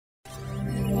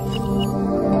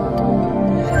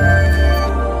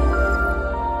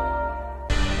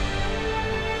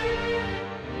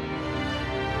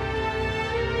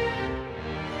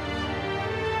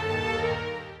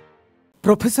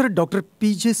Professor doctor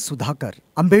P.J. Sudhakar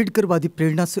अंबेडकरवादी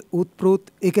प्रेरणा से ओतप्रोत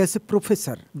एक ऐसे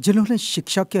प्रोफेसर जिन्होंने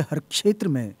शिक्षा के हर क्षेत्र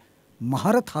में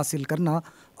महारत हासिल करना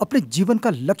अपने जीवन का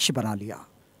लक्ष्य बना लिया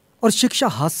और शिक्षा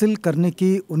हासिल करने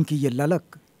की उनकी ये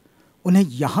ललक उन्हें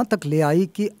यहाँ तक ले आई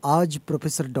कि आज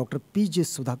प्रोफेसर डॉक्टर P.J.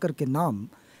 सुधाकर के नाम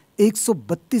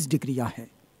 132 डिग्रियां हैं।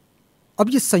 अब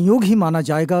ये संयोग ही माना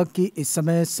जाएगा कि इस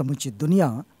समय समूची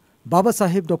दुनिया बाबा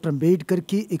साहेब डॉक्टर अम्बेडकर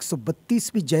की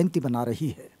 132वीं जयंती मना रही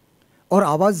है और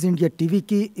आवाज़ इंडिया टीवी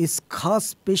की इस खास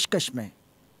पेशकश में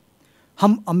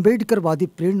हम अंबेडकरवादी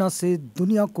प्रेरणा से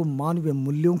दुनिया को मानवीय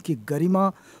मूल्यों की गरिमा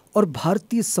और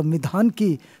भारतीय संविधान की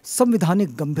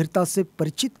संवैधानिक गंभीरता से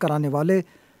परिचित कराने वाले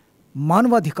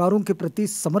मानवाधिकारों के प्रति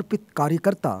समर्पित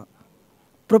कार्यकर्ता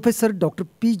प्रोफेसर डॉक्टर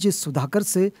P.J. सुधाकर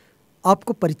से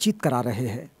आपको परिचित करा रहे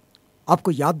हैं।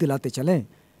 आपको याद दिलाते चलें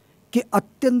कि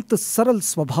अत्यंत सरल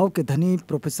स्वभाव के धनी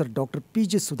प्रोफेसर डॉक्टर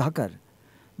P.J. सुधाकर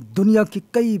दुनिया की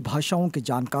कई भाषाओं के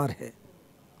जानकार है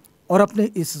और अपने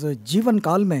इस जीवन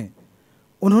काल में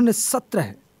उन्होंने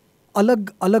 17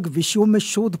 अलग अलग विषयों में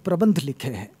शोध प्रबंध लिखे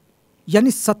हैं,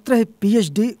 यानी 17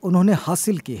 PhD उन्होंने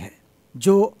हासिल की है,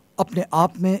 जो अपने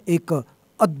आप में एक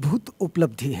अद्भुत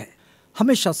उपलब्धि है।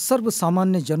 हमेशा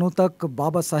सर्वसामान्य जनों तक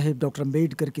बाबा साहेब डॉक्टर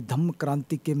अम्बेडकर की धम्म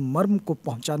क्रांति के मर्म को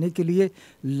पहुंचाने के लिए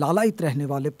लालायित रहने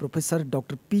वाले प्रोफेसर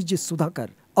डॉक्टर P.J. सुधाकर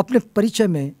अपने परिचय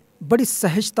में बड़ी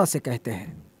सहजता से कहते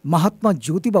हैं, महात्मा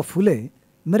ज्योतिबा फूले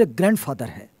मेरे ग्रैंडफादर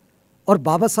है और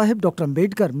बाबा साहेब डॉक्टर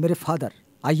अम्बेडकर मेरे फादर।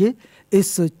 आइए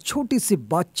इस छोटी सी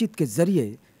बातचीत के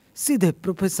जरिए सीधे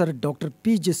प्रोफेसर डॉक्टर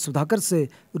P.J. सुधाकर से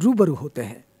रूबरू होते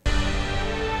हैं।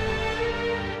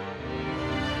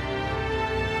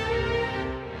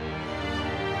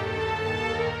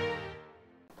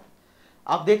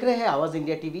 आप देख रहे हैं आवाज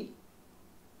इंडिया टीवी।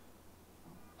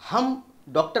 हम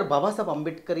डॉक्टर बाबा साहब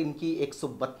अम्बेडकर इनकी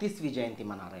 132वीं जयंती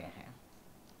मना रहे हैं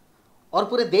और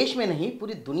पूरे देश में नहीं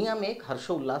पूरी दुनिया में एक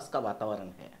हर्षोल्लास का वातावरण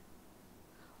है।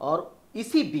 और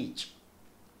इसी बीच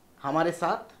हमारे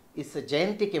साथ इस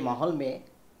जयंती के माहौल में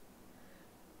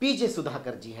P.J.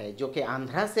 सुधाकर जी है, जो कि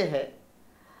आंध्रा से है।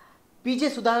 P.J.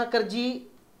 सुधाकर जी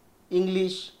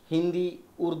इंग्लिश, हिंदी,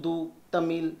 उर्दू,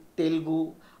 तमिल, तेलुगु,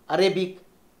 अरेबिक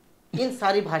इन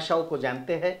सारी भाषाओं को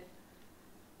जानते हैं।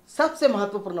 सबसे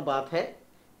महत्वपूर्ण बात है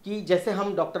कि जैसे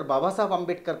हम डॉक्टर बाबा साहब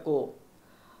अम्बेडकर को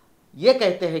ये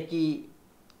कहते हैं कि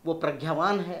वो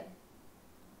प्रज्ञावान है,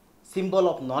 सिंबल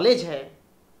ऑफ नॉलेज है,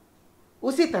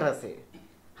 उसी तरह से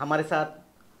हमारे साथ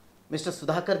मिस्टर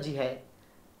सुधाकर जी है,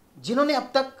 जिन्होंने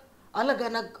अब तक अलग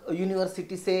अलग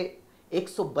यूनिवर्सिटी से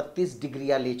 132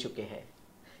 डिग्रियां ले चुके हैं।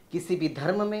 किसी भी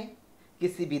धर्म में,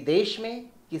 किसी भी देश में,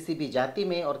 किसी भी जाति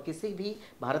में और किसी भी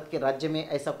भारत के राज्य में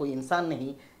ऐसा कोई इंसान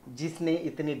नहीं जिसने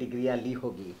इतनी डिग्रियां ली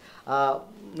होगी।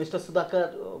 मिस्टर सुधाकर,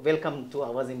 वेलकम टू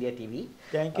आवाज India TV.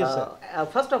 Thank you, sir.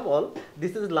 First of all,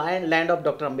 this is land of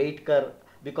Dr. Ambedkar,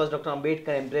 because Dr.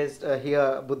 Ambedkar embraced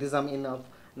here Buddhism in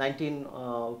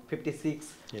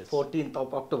 1956, Yes. 14th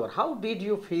of October. How did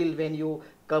you feel when you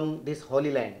come this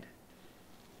holy land?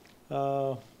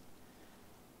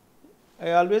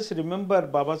 I always remember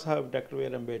Baba Saheb Dr.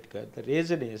 Ambedkar. The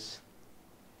reason is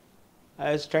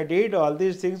I studied all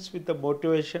these things with the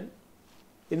motivation,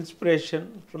 inspiration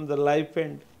from the life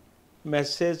and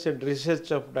message and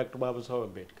research of Dr. Baba Saheb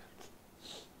Ambedkar.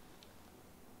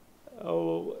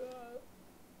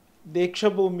 Diksha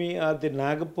Bhumi or the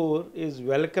Nagpur is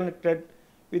well connected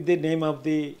with the name of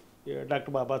the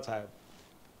Dr. Baba Saheb.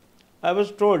 I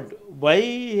was told why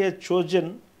he has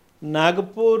chosen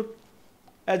Nagpur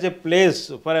as a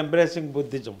place for embracing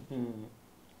Buddhism.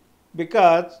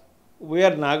 Because we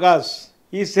are Nagas.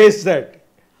 He says that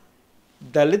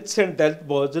Dalits and Dalit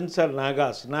Bhojans are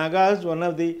Nagas. Nagas is one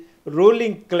of the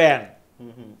ruling clan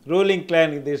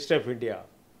in the east of India.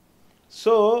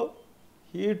 So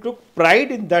he took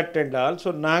pride in that and all.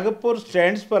 So Nagpur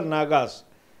stands for Nagas,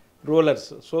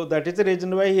 rulers. So that is the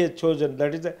reason why he has chosen.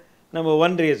 That is the number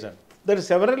one reason. There are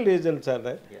several reasons are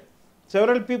there. Yes.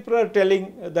 Several people are telling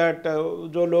that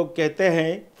जो लोग कहते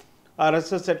हैं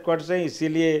RSS headquarters हैं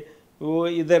इसीलिए वो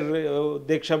इधर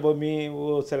दीक्षा भूमि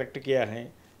वो select किया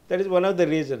है. That is one of the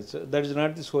reasons. That is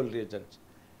not the sole reason.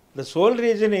 The sole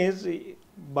reason is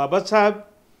बाबा साहब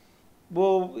वो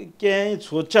क्या है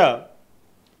सोचा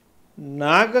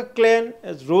नाग clan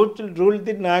has ruled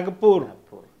the Nagpur.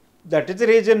 That is the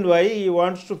reason why he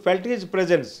wants to felt his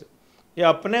presence. ये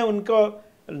अपने उनको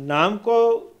नाम को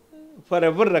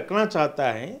forever रखना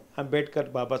चाहता है अम्बेडकर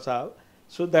बाबा साहब.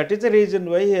 So that is the reason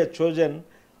why he has chosen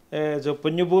जो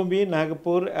पुण्यभूमि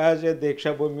Nagpur as a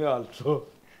Diksha Bhumi also.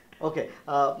 Okay,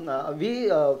 we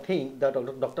think that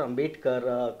Dr.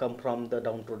 Ambedkar come from the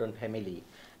downtrodden family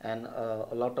and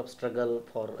a lot of struggle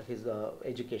for his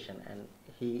education, and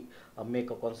he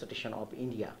make a constitution of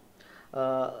India.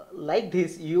 Like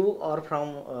this, you are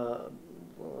from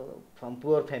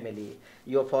poor family,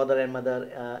 your father and mother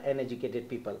uneducated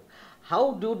people.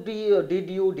 How did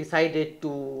you decided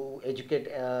to educate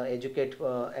in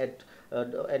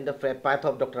the path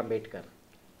of Dr. Ambedkar?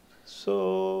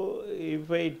 So,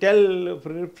 if I tell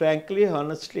very frankly,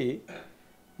 honestly,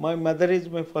 my mother is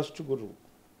my first guru.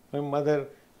 My mother,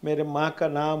 मेरे माँ का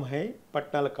नाम है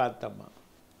पटनाला कांतम्मा।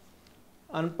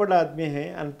 अनपढ़ आदमी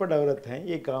हैं, अनपढ़ औरत हैं,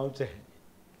 ये गांव से हैं,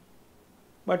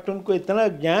 बट उनको इतना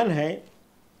ज्ञान है,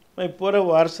 मैं पूरा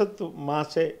वारसत्व माँ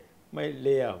से मैं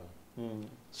ले आया हूँ।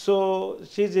 So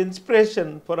she is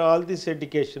inspiration for all this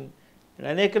education,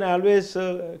 and I can always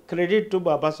credit to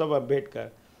Baba Saheb Ambedkar.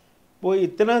 वो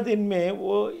इतना दिन में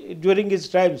वो during his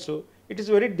time, so it is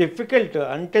very difficult.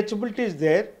 Untouchability is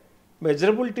there,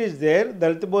 measurability is there.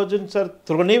 Dalit Bhojans are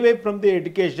thrown away from the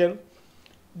education.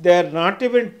 They are not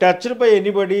even touched by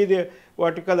anybody. They,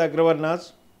 what you call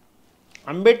Agravarnas.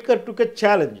 Ambedkar took a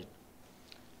challenge,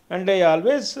 and I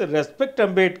always respect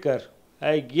Ambedkar.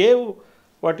 I gave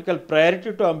what you call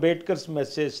priority to Ambedkar's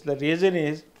message. The reason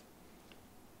is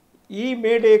he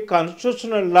made a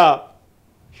constitutional law.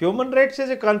 Human rights is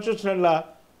a constitutional law.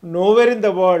 Nowhere in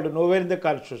the world, nowhere in the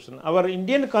constitution. Our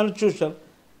Indian constitution,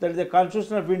 that is the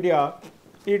Constitution of India,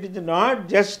 it is not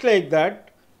just like that,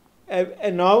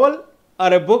 a novel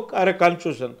or a book or a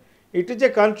constitution. It is a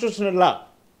constitutional law.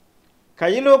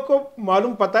 कई लोगों को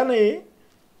मालूम पता नहीं,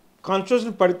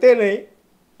 constitution पढ़ते नहीं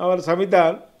और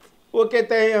संविधान, वो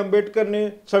कहते हैं अंबेडकर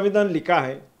ने संविधान लिखा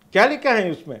है। क्या लिखा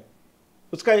है उसमें?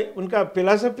 उसका उनका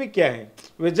फिलॉसफी क्या है,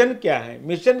 विजन क्या है,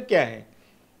 मिशन क्या है,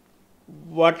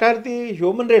 what are the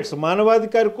human rights,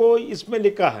 मानवाधिकार को इसमें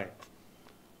लिखा है।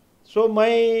 सो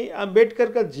मैं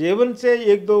अंबेडकर का जीवन से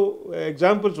एक दो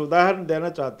एग्जाम्पल्स उदाहरण देना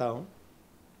चाहता हूँ।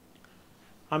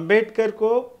 अंबेडकर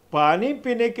को पानी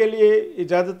पीने के लिए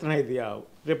इजाज़त नहीं दिया,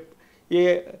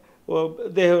 ये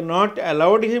they have not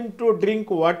allowed him to drink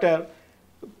water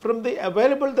from the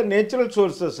available the natural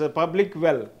sources, a public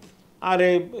well or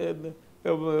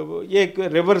एक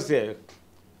river से.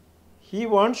 He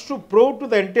wants to prove to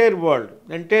the entire world,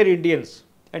 entire Indians,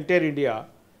 entire India,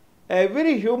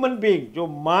 every human being जो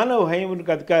मानव हैं,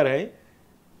 उनका अधिकार है,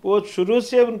 वो शुरू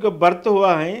से उनका बर्थ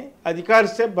हुआ है, अधिकार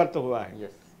से बर्थ हुआ है।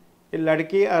 ये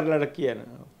लड़की और लड़की है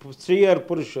ना, स्त्री और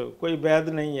पुरुष, कोई भेद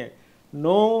नहीं है।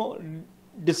 No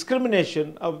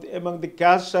discrimination of among the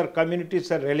castes or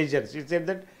communities or religions. He said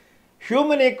that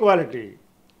human equality.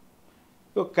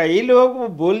 तो कई लोग वो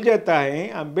बोल जाता है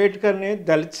अंबेडकर ने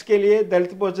दलित के लिए,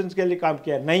 दलित पर्सन्स के लिए काम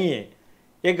किया, नहीं है,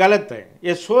 ये गलत है,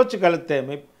 ये सोच गलत है।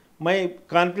 मैं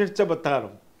कॉन्फिडेंस से बता रहा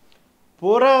हूँ,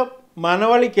 पूरा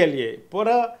मानवाड़ी के लिए,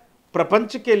 पूरा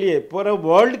प्रपंच के लिए, पूरा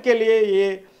वर्ल्ड के लिए,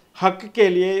 ये हक के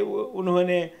लिए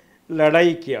उन्होंने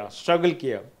लड़ाई किया, स्ट्रगल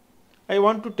किया। I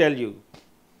want to tell you,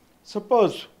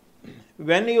 suppose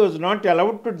when he was not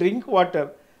allowed to drink water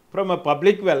from a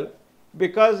public well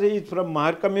because he is from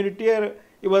Mahar community or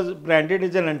he was branded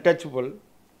as an untouchable,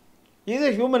 he is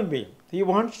a human being. He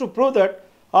wants to prove that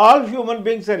all human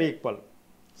beings are equal,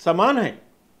 समान हैं,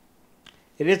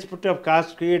 irrespective of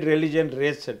caste, creed, religion,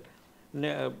 race, and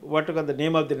what you call the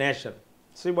name of the nation.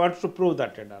 So he wants to prove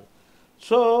that and all.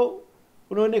 So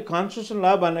उन्होंने constitution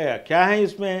law बनाया। क्या है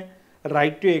इसमें?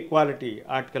 Right to equality,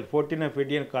 article 14 of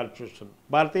Indian constitution,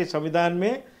 भारतीय संविधान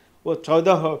में वो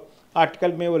 14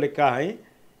 article में वो लिखा है,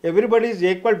 everybody is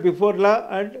equal before law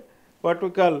and what we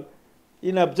call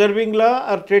in observing law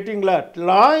और treating law,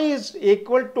 law is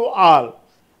equal to all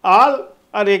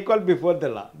are equal before the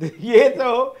law. ये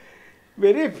तो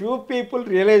very few people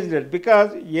realise it,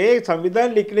 because ये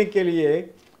संविधान लिखने के लिए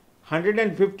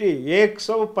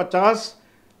 150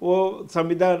 वो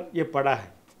संविधान ये पढ़ा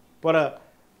है पूरा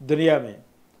दुनिया में।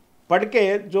 पढ़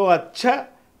के जो अच्छा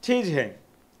चीज़ है,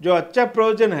 जो अच्छा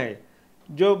प्रोविजन है,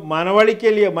 जो मानवाड़ी के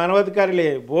लिए, मानवाधिकार के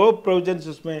लिए, वो प्रोविजन्स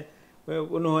उसमें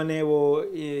उन्होंने वो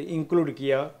इंक्लूड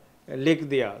किया, लिख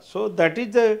दिया। So that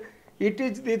is it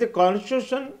is the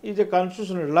constitution is a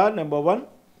constitutional law number 1।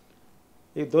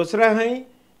 ये दूसरा है,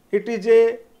 इट इज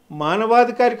ए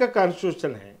मानवाधिकार का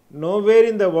कॉन्स्टिट्यूशन है, know where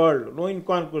in the world, no in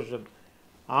constitution.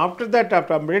 After that,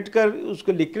 after Ambedkar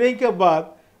उसको लिखने के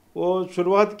बाद वो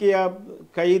शुरुआत किया,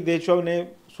 कई देशों ने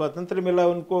स्वतंत्र मिला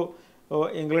उनको,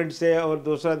 इंग्लैंड से और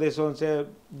दूसरा देशों से,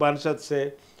 बानसद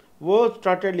से, वो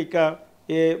स्टार्टेड लिखा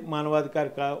ये मानवाधिकार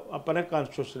का अपने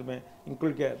कॉन्स्टिट्यूशन में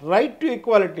इंक्लूड किया। Right to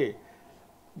equality,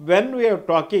 when we are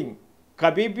talking,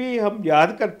 कभी भी हम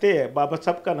याद करते हैं बाबा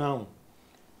साहब का नाम,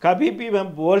 कभी भी हम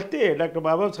बोलते हैं डॉक्टर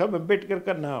बाबा साहब अम्बेडकर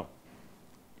का नाम,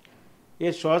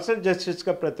 ये सोशल जस्टिस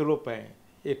का प्रतिरूप है।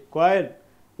 एक coin,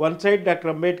 one side doctor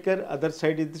Ambedkar, other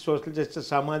side is the social justice,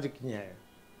 सामाजिक न्याय।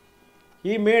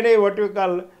 He made a what you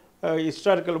call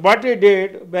historical. What he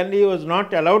did when he was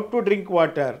not allowed to drink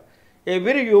water,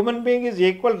 every human being is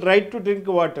equal right to drink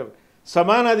water.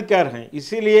 समान अधिकार हैं,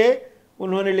 इसीलिए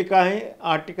उन्होंने लिखा है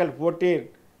article 14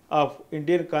 of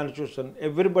Indian constitution,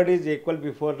 everybody is equal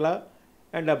before law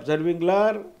and observing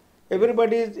law,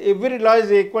 every law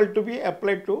is equal to be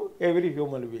applied to every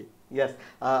human being. Yes,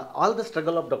 all the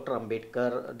struggle of Dr.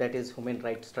 Ambedkar, that is human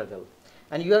rights struggle,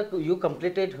 and you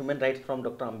completed human rights from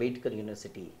Dr. Ambedkar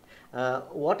University.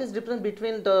 What is difference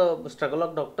between the struggle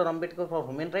of Dr. Ambedkar for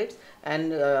human rights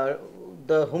and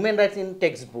the human rights in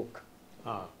textbook?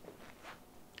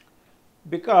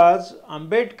 Because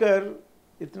Ambedkar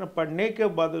इतना पढ़ने के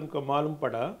बाद उनको मालूम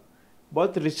पड़ा,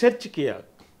 बहुत research किया,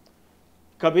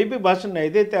 कभी भी भाषण नहीं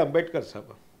देते अम्बेडकर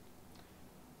साहब,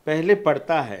 पहले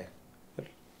पढ़ता है,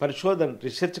 परिशोधन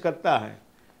रिसर्च करता है,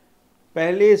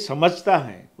 पहले समझता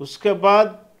है, उसके बाद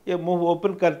ये मुंह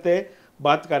ओपन करते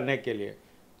बात करने के लिए।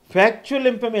 फैक्चुअल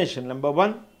इंफॉर्मेशन नंबर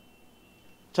 1,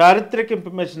 चारित्रिक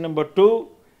information number 2,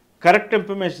 correct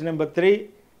information number 3,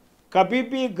 कभी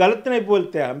भी गलत नहीं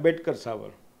बोलते हैं अम्बेडकर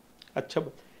साहब। अच्छा,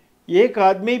 एक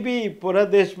आदमी भी पूरा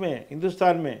देश में,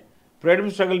 हिंदुस्तान में फ्रीडम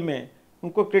स्ट्रगल में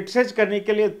उनको क्रिटिसाइज करने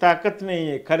के लिए ताकत नहीं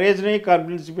है, करेज नहीं,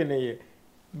 कॉन्फिडेंस भी नहीं है,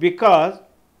 because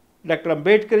doctor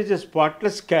Ambedkar is a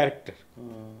spotless character.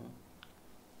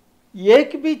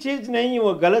 एक भी चीज़ नहीं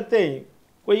वो गलत है,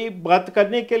 कोई बात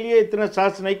करने के लिए इतना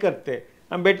साहस नहीं करते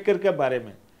अम्बेडकर के बारे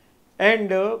में।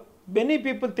 And many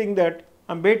people think that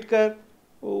Ambedkar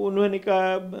उन्होंने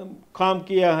कहा काम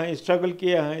किया है, स्ट्रगल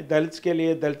किया है दलित के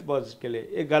लिए, दलित बॉयज़ के लिए,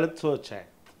 ये गलत सोच है।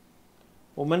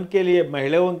 वुमन के लिए,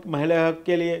 महिला हक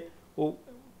के लिए वो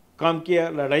काम किया,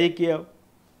 लड़ाई किया,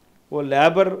 वो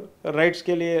लेबर राइट्स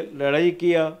के लिए लड़ाई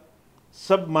किया,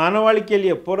 सब मानवाड़ी के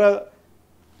लिए, पूरा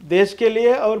देश के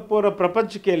लिए और पूरा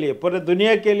प्रपंच के लिए, पूरे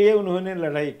दुनिया के लिए उन्होंने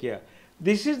लड़ाई किया।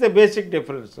 This is the basic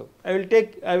difference.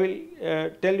 I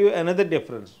will tell you another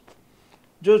difference.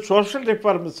 जो सोशल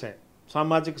रिफॉर्म्स हैं,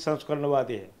 सामाजिक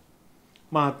संस्करणवादी है,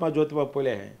 महात्मा ज्योतिबा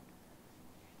फुले हैं।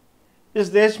 इस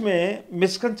देश में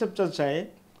मिसकंसेप्शंस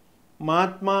है,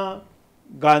 महात्मा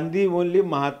गांधी ओनली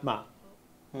महात्मा,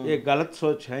 ये गलत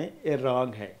सोच है, ये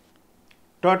रॉन्ग है,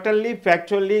 totally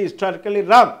factually historically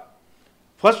wrong.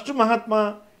 First Mahatma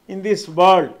in this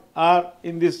world और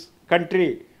इन दिस कंट्री,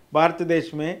 भारत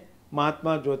देश में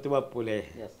महात्मा ज्योतिबा फुले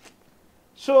है।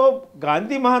 सो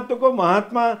गांधी महात्मा को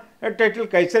महात्मा टाइटल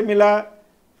कैसे मिला?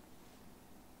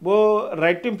 वो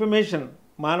राइट इंफॉर्मेशन,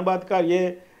 मानवाद का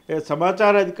ये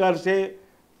समाचार अधिकार से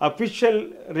ऑफिशियल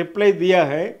रिप्लाई दिया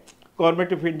है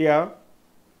government of India.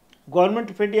 Government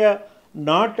of India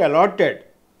not allotted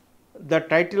the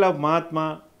title of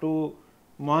Mahatma to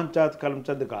मोहनचांद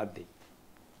Karamchand Gandhi.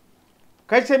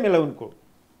 कैसे मिला उनको?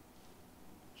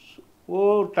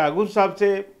 वो टागोर साहब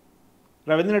से,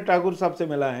 रविंद्रनाथ टागोर साहब से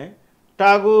मिला है।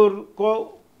 टागोर को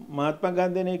महात्मा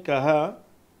गांधी ने कहा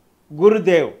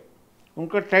गुरुदेव,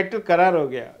 उनका टाइटल करार हो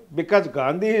गया, because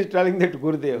Gandhi is telling that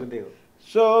गुरुदेव।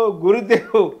 सो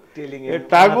गुरुदेव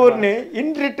टागोर ने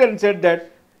in return said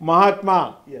that Mahatma,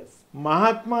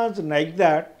 Mahatma is like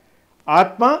that,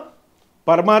 आत्मा,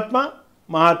 परमात्मा,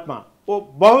 महात्मा, वो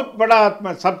बहुत बड़ा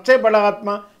आत्मा, सबसे बड़ा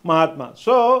आत्मा महात्मा।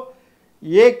 सो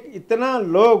ये इतना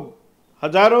लोग,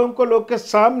 हजारों को लोग के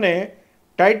सामने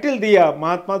टाइटल दिया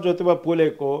महात्मा ज्योतिबा फुले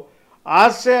को,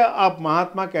 आज से आप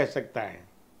महात्मा कह सकता है।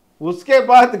 उसके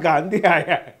बाद गांधी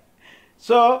आया है।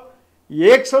 सो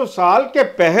 100 साल के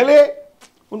पहले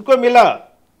उनको मिला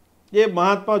ये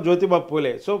महात्मा ज्योतिबा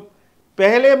फुले। सो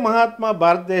पहले महात्मा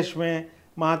भारत देश में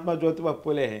महात्मा ज्योतिबा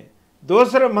फुले हैं।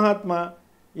 दूसरे महात्मा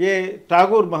ये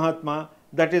टागोर महात्मा,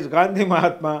 दैट इज गांधी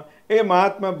महात्मा। ये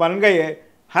महात्मा बन गए,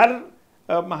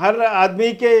 हर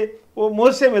आदमी के वो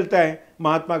मुंह से मिलता है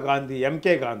महात्मा गांधी,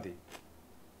 MK गांधी।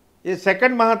 ये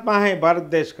सेकंड महात्मा है भारत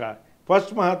देश का।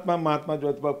 First Mahatma Mahatma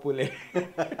Jyotiba Phule.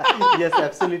 Yes,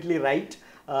 absolutely right.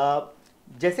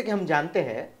 जैसे कि हम जानते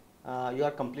हैं यू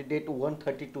आर कंप्लीटेड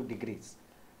 132 डिग्रीज।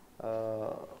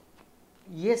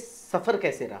 ये सफ़र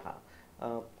कैसे रहा,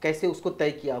 कैसे उसको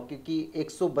तय किया? क्योंकि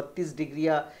 132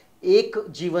 डिग्रियाँ एक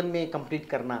जीवन में कंप्लीट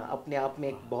करना अपने आप में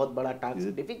एक बहुत बड़ा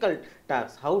task, difficult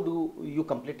task. How do you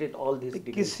completed all this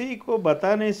degrees? किसी को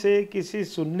बताने से, किसी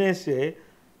सुनने से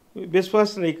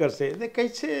विश्वास नहीं कर सकते।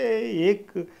 कैसे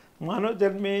एक मानव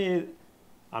जन्म में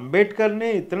अम्बेडकर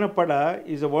ने इतना पढ़ा,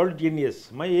 इज अ वर्ल्ड जीनियस।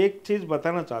 मैं एक चीज़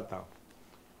बताना चाहता हूँ,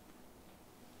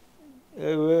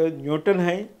 न्यूटन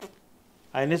है,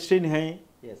 आइंस्टीन है,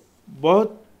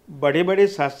 बहुत बड़े बड़े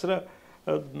शास्त्र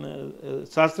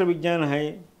विज्ञान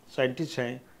है, साइंटिस्ट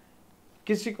हैं,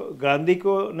 किसी को, गांधी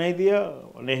को नहीं दिया,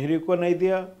 नेहरू को नहीं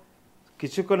दिया,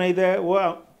 किसी को नहीं दिया। वो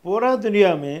पूरा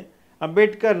दुनिया में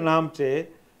अम्बेडकर नाम से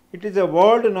it is a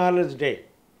World Knowledge Day.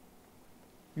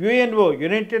 UNO,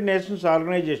 United Nations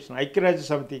Organization, ऐक्य राज्य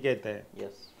समिति कहते हैं.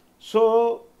 Yes.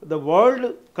 So the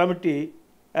World Committee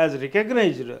has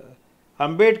recognized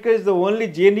Ambedkar is the only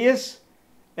genius,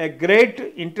 a great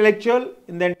intellectual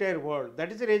in the entire world.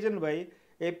 That is the reason why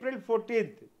April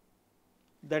 14th,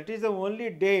 that is the only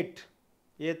date,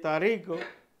 ये तारीख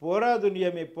पूरा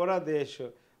दुनिया में पूरा देश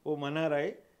वो मना रहा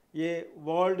है, ये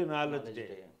World Knowledge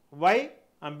Day. Why?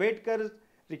 Ambedkar is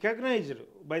recognized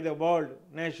by the world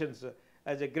nations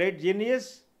as a great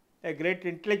genius, a great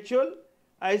intellectual.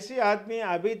 ऐसी आदमी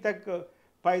अभी तक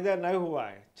पैदा नहीं हुआ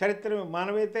है, चरित्र में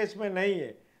मानवीयता इसमें नहीं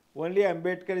है. Only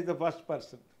Ambedkar is the first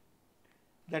person.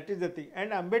 That is the thing.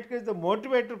 And Ambedkar is the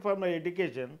motivator for my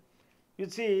education. You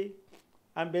see,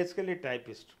 I am basically a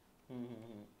typist.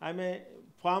 I am a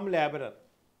farm laborer.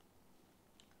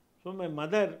 So my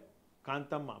mother,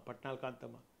 कांतम्मा, पटनाल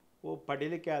कांतम्मा, वो पढ़े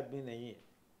लिखे आदमी नहीं है,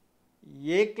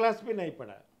 एक class भी नहीं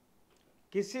पढ़ा,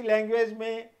 किसी लैंग्वेज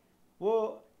में वो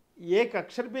एक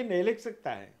अक्षर भी नहीं लिख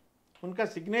सकता है, उनका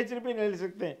सिग्नेचर भी नहीं लिख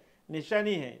सकते हैं,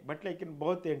 निशानी है, बट लेकिन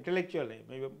बहुत इंटेलेक्चुअल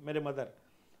है.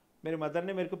 मेरे मदर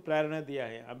ने मेरे को प्रेरणा दिया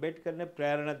है, अम्बेडकर ने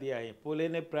प्रेरणा दिया है, पुले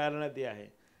ने प्रेरणा दिया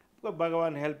है, तो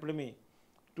भगवान helped me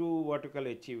to what you call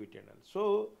achieve it and all.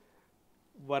 So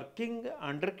working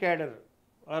under cadre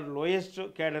और लोएस्ट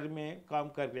कैडर में काम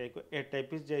कर रहे हैं, एक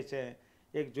टाइपिस्ट जैसे हैं,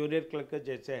 एक जूनियर क्लर्क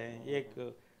जैसे हैं, एक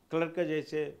क्लर्क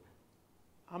जैसे,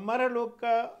 हमारा लोग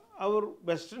का और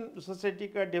वेस्टर्न सोसाइटी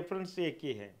का डिफरेंस एक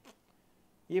ही है.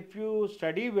 If you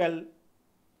study well,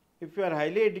 if you are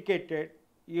highly educated,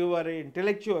 you are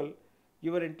intellectual,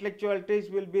 your intellectualities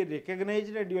will be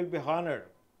recognized and you will be honored.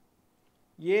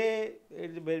 ये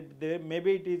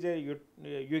maybe it is a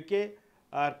UK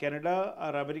or Canada or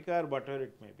America or whatever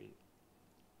it may be.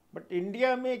 But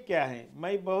India में क्या है,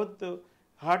 मैं बहुत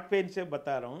heart pen से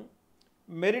बता रहा हूँ,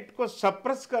 मेरिट को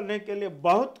सप्रेस करने के लिए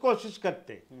बहुत कोशिश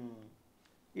करते.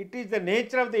 It is the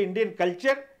nature of the Indian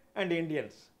culture and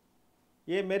Indians.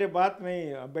 ये मेरे बात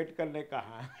नहीं अम्बेडकर ने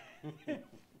कहा.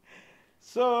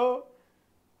 So,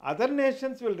 other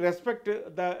nations will respect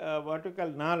the what you call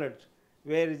knowledge,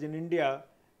 whereas in India,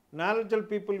 knowledgeable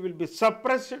people will be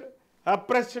suppressed,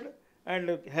 oppressed and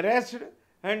harassed,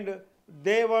 and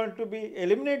they want to be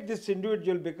eliminate this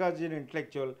individual because he is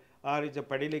intellectual और इस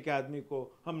पढ़े लिखे आदमी को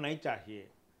हम नहीं चाहिए,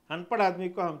 अनपढ़ आदमी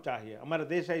को हम चाहिए. हमारा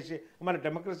देश ऐसे, हमारा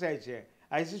डेमोक्रेसी ऐसे है,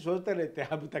 ऐसे सोचते रहते हैं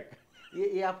अभी तक.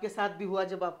 ये आपके साथ भी हुआ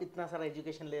जब आप इतना सारा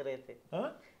एजुकेशन ले रहे थे?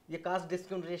 हाँ, ये कास्ट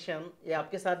डिस्क्रिमिनेशन ये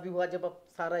आपके साथ भी हुआ जब आप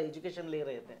सारा एजुकेशन ले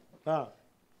रहे थे? हाँ,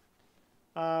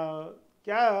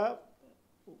 क्या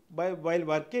वाइल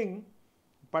वर्किंग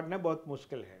पढ़ना बहुत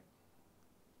मुश्किल है,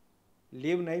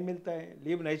 लीव नहीं मिलता है,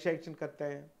 लीव नहीं सैंक्शन करता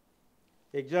है,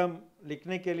 एग्ज़ाम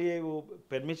लिखने के लिए वो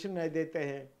परमिशन नहीं देते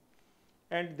हैं,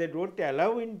 and they don't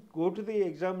allow in go to the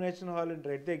examination hall and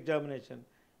right the examination.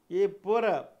 ये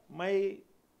पूरा मैं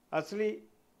असली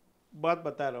बात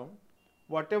बता रहा हूँ.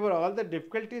 Whatever all the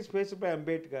difficulties faced by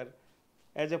Ambedkar,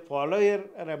 as a follower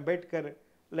of Ambedkar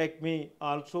like me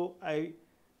also, I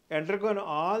undergone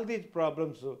all these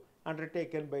problems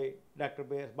undertaken by Dr.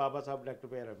 Baba.Dr.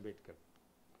 Ambedkar.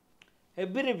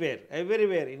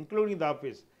 Everywhere, including the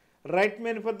office. Right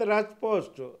man for the right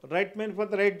post, right man for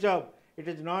the right job. It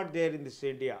is not there in this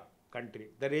India country.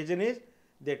 The reason is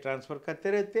they transfer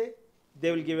karte rehte,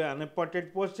 they will give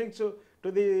unimportant postings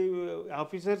to the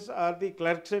officers or the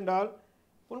clerks and all.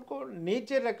 उनको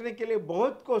नीचे रखने के लिए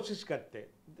बहुत कोशिश करते हैं.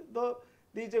 तो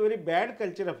this is a very bad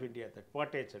culture of India. That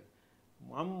what I said,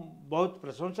 हम बहुत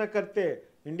प्रशंसा करते हैं,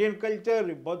 इंडियन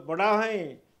कल्चर बहुत बड़ा है,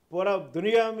 पूरा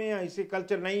दुनिया में ऐसी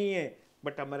कल्चर नहीं है,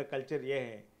 बट हमारा कल्चर ये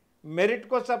है. मेरिट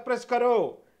को सप्रेस करो,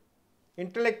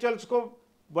 इंटेलेक्चुअल्स को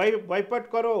वाइप आउट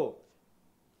करो,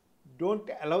 don't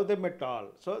allow them at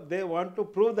all. So they want to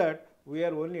prove that we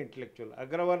are only intellectual,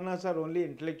 अग्रवर्णास are only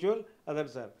intellectual,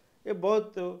 others are. ये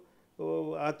बहुत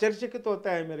आश्चर्यचकित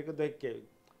होता है मेरे को देख के.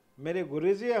 मेरे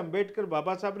गुरुजी अम्बेडकर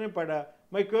बाबा साहब ने पढ़ा,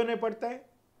 मैं क्यों नहीं पढ़ता है?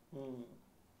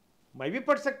 मैं भी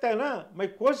पढ़ सकता है ना, मैं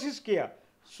कोशिश किया.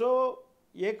 सो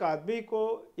एक आदमी को,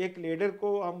 एक लीडर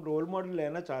को हम रोल मॉडल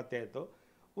लेना चाहते हैं तो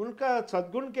उनका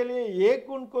सद्गुण के लिए एक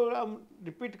गुण को हम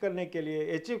रिपीट करने के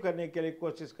लिए, अचीव करने के लिए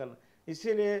कोशिश करना.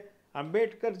 इसीलिए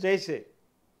अम्बेडकर जैसे,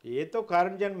 ये तो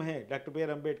कारण जन्म है डॉक्टर बी आर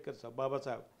अम्बेडकर साहब, बाबा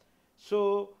साहब.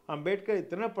 सो अम्बेडकर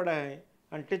इतना पढ़ा है,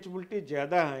 अनटचबिलिटी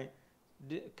ज़्यादा है,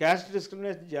 कैस्ट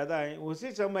डिस्क्रिमिनेशन ज़्यादा है,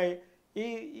 उसी समय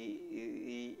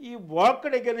he worked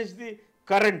against the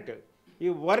current, he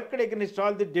worked against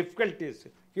all the difficulties,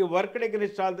 he worked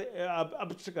against all the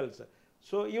obstacles.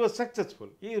 So he was successful.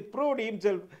 He proved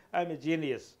himself, I am a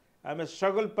genius, I am a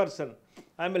struggle person,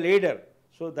 I am a leader.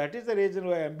 So that is the reason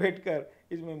why Ambedkar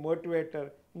is my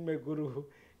motivator, my guru.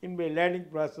 in my learning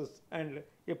process, and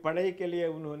ये पढ़ाई के लिए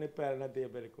उन्होंने प्रेरणा दी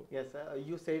मेरे को. Yes,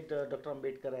 you said Dr.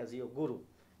 Ambedkar as your guru,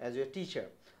 as your teacher.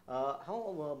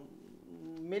 How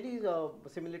many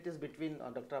similarities between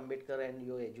Dr. Ambedkar and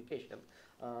your education?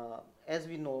 As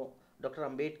we know, Dr.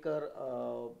 Ambedkar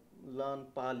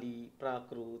learned Pali,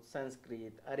 Prakrit,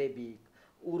 Sanskrit, Arabic,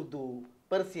 Urdu,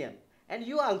 Persian, and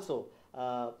you also.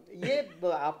 ये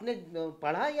आपने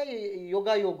पढ़ा या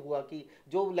योगा योग हुआ कि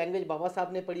जो language बाबा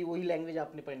साहब ने पढ़ी वही लैंग्वेज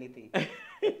आपने पढ़नी थी?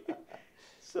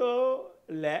 So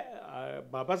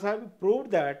Baba Sahib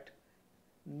proved that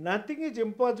nothing is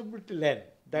impossible to learn.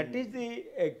 That is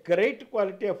a great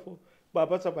quality of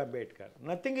Baba Sahib Ambedkar.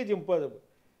 Nothing is impossible.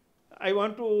 I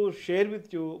want to share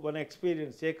with you one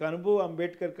experience. एक अनुभव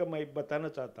अम्बेडकर का मैं बताना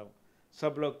चाहता हूँ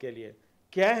सब लोग के लिए.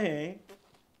 क्या है,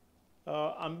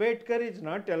 Ambedkar is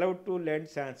not allowed to learn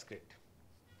Sanskrit.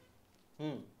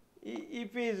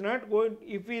 If he is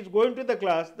going to the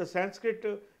class, the Sanskrit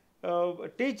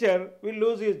teacher will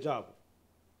lose his job.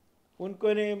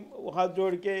 उनको ने हाथ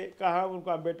जोड़ के कहा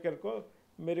उनको अम्बेडकर को,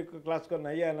 मेरे को क्लास को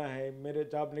नहीं आना है, मेरे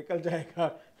जॉब निकल जाएगा,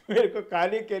 मेरे को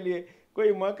खाने के लिए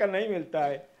कोई मौका नहीं मिलता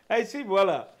है, ऐसे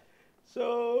बोला. So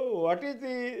what is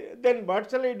then what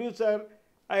shall I do, sir?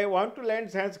 I want to learn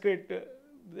Sanskrit.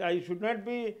 I should not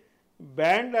be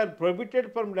banned or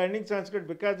prohibited from learning Sanskrit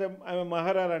because I'm a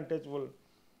Mahara untouchable.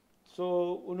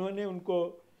 So उन्होंने उनको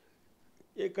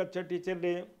एक अच्छा टीचर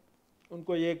ने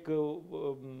उनको एक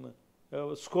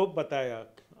scope बताया,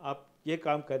 आप ये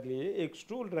काम कर लीजिए, एक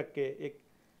स्टूल रख के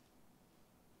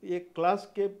एक क्लास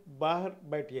के बाहर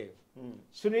बैठिए,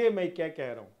 सुनिए मैं क्या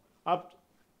कह रहा हूँ,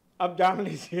 आप जान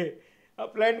लीजिए,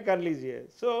 आप लर्न कर लीजिए.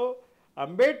 सो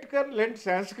Ambedkar learn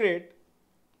Sanskrit,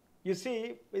 you see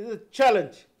is a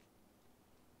challenge,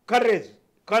 courage,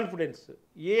 confidence,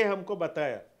 ये हमको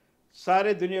बताया,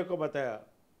 सारे दुनिया को बताया.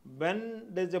 When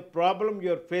there is a problem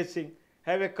you are facing,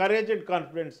 have a courage and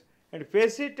confidence and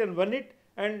face it and win it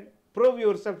and prove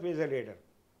yourself as a leader.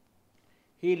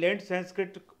 He learned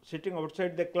Sanskrit sitting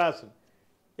outside the class.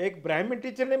 एक ब्राह्मण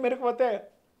teacher ने मेरे को बताया,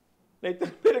 नहीं तो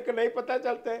मेरे को नहीं पता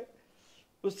चलता है.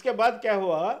 उसके बाद क्या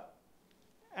हुआ,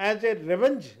 as a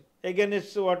revenge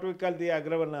against what we call the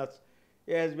Agravanas,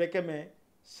 he has become a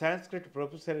Sanskrit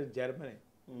professor in Germany.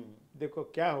 देखो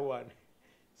क्या हुआ.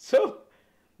 So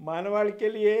मानवाड़ के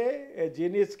लिए,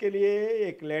 जीनियस के लिए,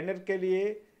 एक लर्नर के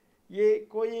लिए ये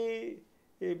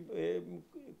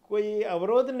कोई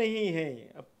अवरोध नहीं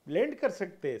है, आप लर्न कर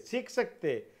सकते, सीख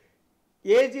सकते.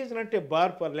 As is not a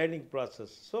bar for learning process.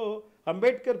 So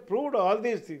Ambedkar proved all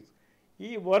these things.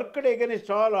 He worked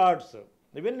against all odds,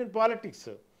 even in politics,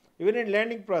 even in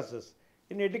learning process,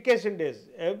 in education days,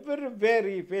 everywhere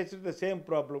he faced the same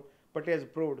problem, but he has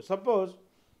proved. Suppose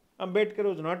Ambedkar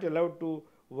was not allowed to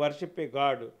worship a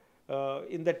god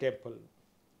in the temple.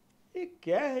 ये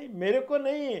क्या है, मेरे को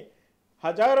नहीं,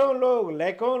 हजारों लोग,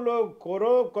 लाखों लोग,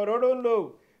 करोड़ों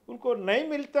लोग, उनको नहीं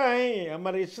मिलता है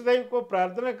हमारे इष्ट देव को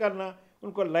प्रार्थना करना,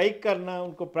 उनको लाइक करना,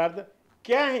 उनको प्रार्थना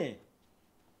क्या है.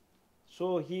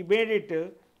 सो he made it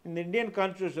in Indian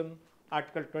constitution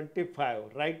article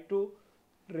 25, right to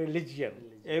religion.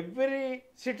 Every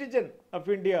citizen of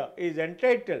India is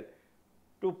entitled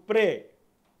to pray,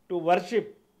 to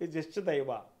worship his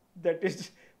Ishtadaiva. That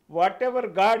is, whatever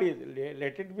God is,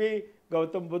 let it be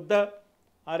Gautam Buddha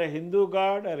or a Hindu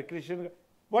God or a Christian God,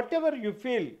 whatever you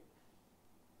feel.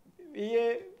 ये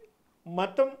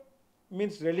matam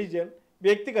means religion,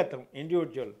 vyaktigatam,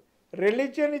 individual.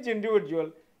 Religion is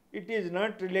individual. It is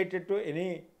not related to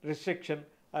any restriction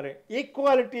or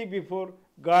equality before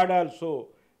God also.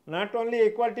 Not only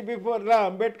equality before law,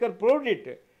 Ambedkar proved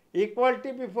it.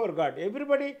 Equality before God.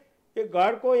 Everybody, ये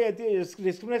God को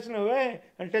discrimination हुआ है,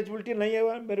 untouchability नहीं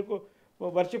हुआ, मेरे को वो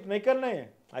worship नहीं करना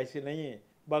है, ऐसे नहीं है.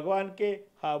 भगवान के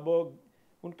हाँ वो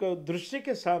उनको दृष्टि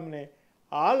के सामने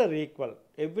all are equal,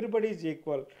 everybody is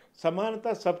equal,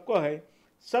 समानता सबको है,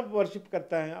 सब वर्शिप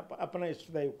करता है अपना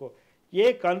इष्ट देव को.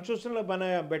 ये कॉन्स्टिट्यूशन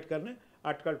बनाया अम्बेडकर ने,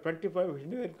 article 25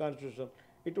 Indian constitution.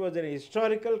 It was an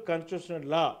historical constitutional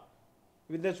law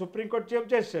with the Supreme Court Chief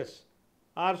Justice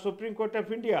or Supreme Court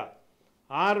of India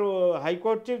or High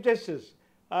Court Chief Justice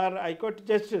or High Court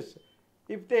Justice,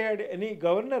 if they had any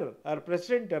governor or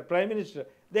president or prime minister,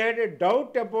 they had a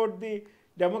doubt about the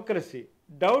democracy,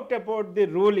 doubt about the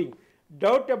ruling,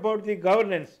 doubt about the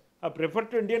governance, आप refer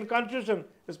to Indian Constitution,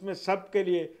 इसमें सब के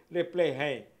लिए reply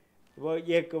है. वो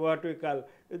एक what we call,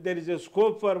 there is a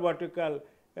scope for what we call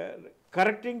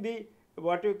correcting the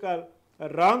what we call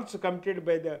wrongs committed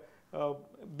by the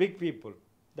big people.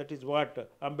 That is what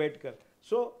Ambedkar.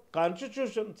 So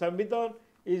Constitution, Samvidhan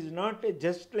is not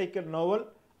just like a novel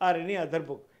or any other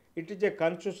book. It is a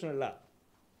constitutional law.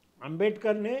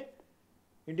 Ambedkar ने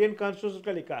Indian constitution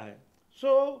का लिखा है.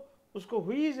 सो उसको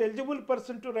हुई is eligible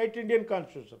person to right Indian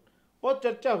constitution. बहुत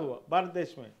चर्चा हुआ भारत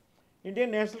देश में, इंडियन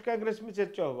नेशनल कांग्रेस में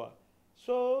चर्चा हुआ.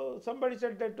 सो समबडी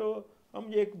सेड दैट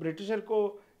हम एक ब्रिटिशर को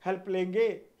हेल्प लेंगे,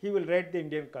 he will write the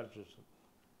Indian constitution.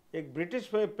 एक ब्रिटिश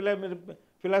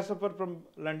फिलोसोफर फ्रॉम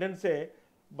लंदन से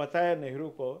बताया नेहरू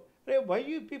को, अरे why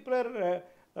you people are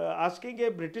asking a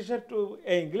Britisher to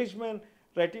a Englishman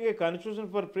writing a constitution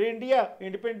for free India,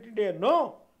 independent India. No,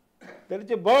 there is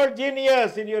a bird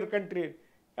genius in your country.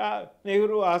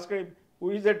 Nehru asked him, who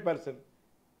is that person?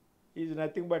 He is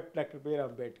nothing but Dr. B.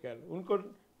 Ambedkar.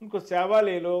 उनको सेवा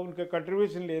ले लो, उनका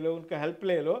contribution ले लो, उनका help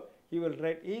ले लो. He will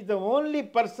write. He is the only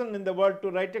person in the world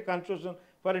to write a constitution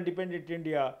for independent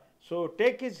India. So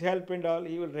take his help and all.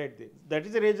 He will write this. That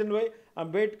is the reason why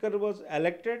Ambedkar was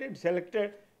elected and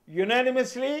selected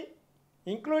unanimously,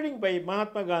 including by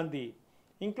Mahatma Gandhi,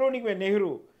 including by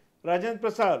Nehru, Rajendra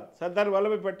Prasad, Sardar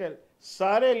Vallabh भाई पटेल,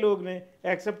 सारे लोग ने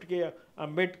accept किया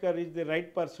Ambedkar is the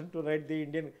right person to right the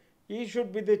Indian. He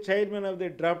should be the chairman of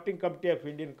the drafting committee of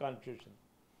Indian constitution.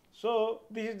 So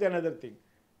this is another thing.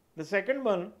 The second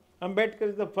one, Ambedkar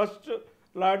is the first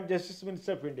Lord justice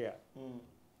minister of India.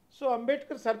 So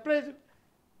Ambedkar surprise,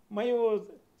 मैं वो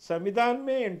संविधान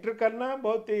में enter करना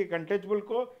बहुत ही कंटेचबल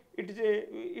को, it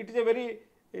is a very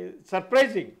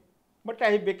surprising, but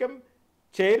I became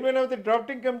chairman of the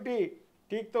drafting committee.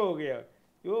 ठीक तो हो गया.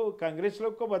 यो कांग्रेस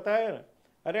लोग को बताया ना,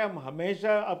 अरे हम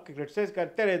हमेशा आपके क्रिटिसाइज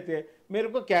करते रहते हैं, मेरे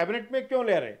को कैबिनेट में क्यों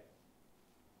ले रहे.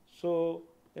 सो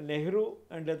Nehru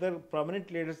and other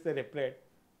prominent leaders they replied,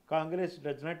 Congress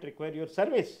does not require your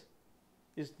service.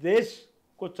 इस देश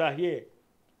को चाहिए,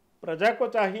 प्रजा को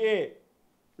चाहिए,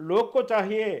 लोग को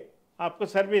चाहिए आपको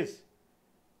service.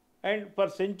 And for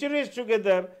centuries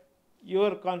together,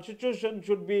 your constitution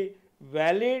should be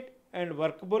valid and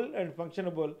workable and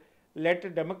functionable. Let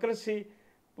democracy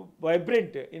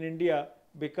vibrant in India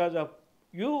because of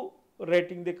you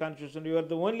writing the constitution. You are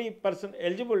the only person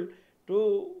eligible to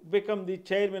become the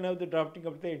chairman of the drafting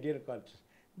of the Indian constitution.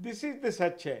 This is the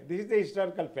such. This is the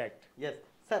historical fact. Yes,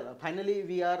 sir. Finally,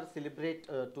 we are celebrate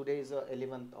today is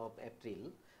 11th of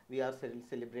April. We are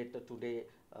celebrate today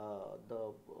the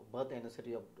birth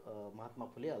anniversary of Mahatma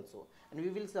Phule also, and we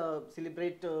will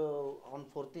celebrate on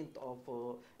 14th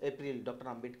of April Dr.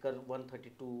 Ambedkar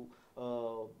 132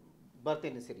 birth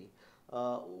anniversary.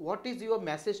 What is your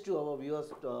message to our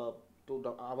viewers, to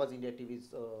Awaaz India TV's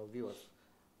viewers?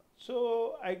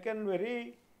 So I can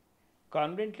very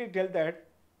confidently tell that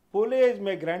Phule is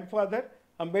my grandfather,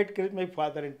 Ambedkar is my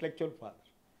father, intellectual father.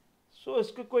 So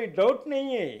इसको कोई doubt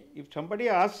नहीं है. If somebody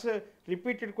asks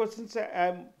repeated questions, I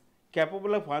am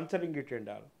capable of answering it and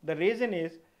all. The reason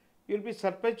is, you will be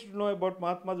surprised to know about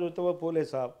Mahatma Jyotiba Phule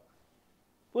साहब.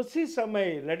 उसी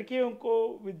समय लड़कियों को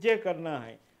विद्या करना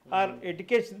है और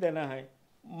एजुकेशन देना है,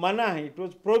 मना है. It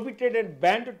was prohibited and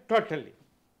banned totally.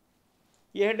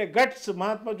 He had a guts,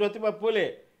 Mahatma Jyotiba Phule,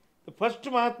 the first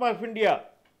Mahatma of India.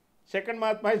 Second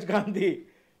Mahatma is Gandhi.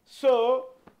 So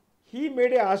he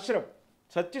made a ashram,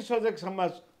 सच्ची शोधक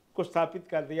समाज को स्थापित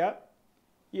कर दिया.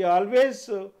 ये always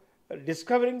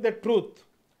discovering the truth,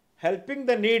 helping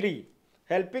the needy,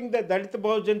 helping the Dalit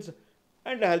बहुजन्स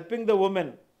and helping the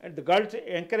women and the girls,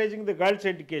 encouraging the girls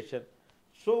education.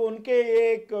 सो उनके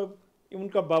एक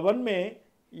उनका भवन में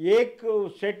एक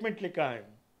स्टेटमेंट लिखा है,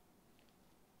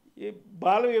 ये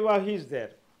बाल विवाह is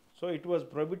there. So it was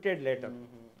prohibited letter.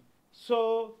 So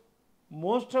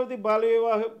most of the बाल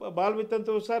विवाह, बाल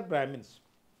वितंतुष आर ब्राह्मण्स,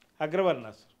 अग्रवर्ण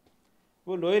सर.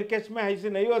 वो लोअर केस में ऐसे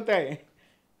नहीं होता है.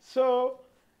 So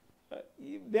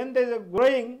then there is a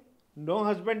growing no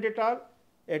husband at all.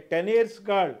 A 10 years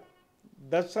girl,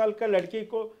 10 साल का लड़की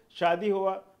को शादी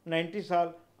हुआ 90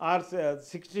 साल और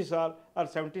 60 साल और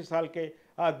 70 साल के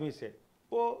आदमी से,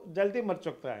 वो जल्दी मर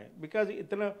सकता है बिकॉज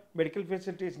इतना मेडिकल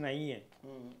फैसिलिटीज नहीं है.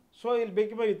 सो इल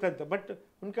बिकम इतना, बट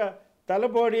उनका तल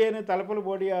बॉडी है ना, तलपल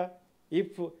बॉडिया.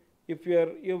 If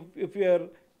your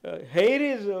hair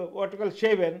is what you call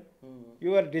shaven,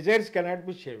 your desires cannot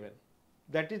be shaven.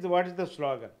 That is what is the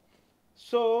slogan.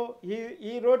 So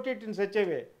he wrote it in such a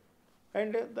way,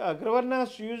 and the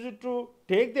Agravarnas used to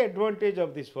take the advantage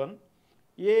of this one.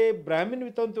 ये ब्राह्मण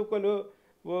वितंतु को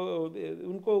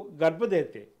उनको गर्भ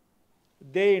देते,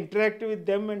 they interact with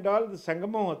them and all, the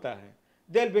संगम होता है,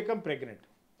 they will become pregnant.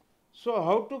 So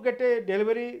how to get a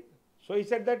delivery? So he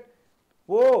said that,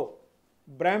 oh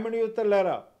ब्राह्मण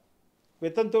युतलारा,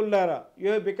 Vitantullara, you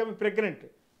have become pregnant.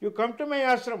 You come to my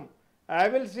ashram. I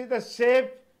will see the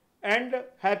safe and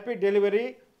happy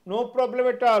delivery. No problem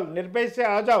at all. निर्भय से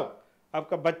आ जाओ.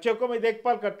 आपका बच्चों को मैं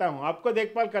देखभाल करता हूँ, आपको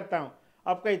देखभाल करता हूँ.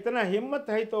 आपका इतना हिम्मत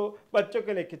है तो बच्चों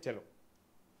को लेके चलो.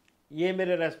 ये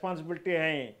मेरे रेस्पॉन्सिबिलिटी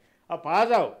हैं. आप आ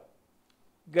जाओ.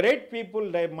 Great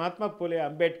people like Mahatma Phule,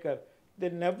 Ambedkar, they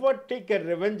never take a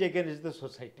revenge against the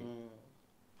society.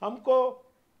 हमको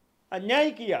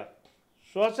अन्याय किया,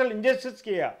 सोशल इंजस्टिस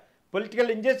किया,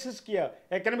 पॉलिटिकल इंजस्टिस किया,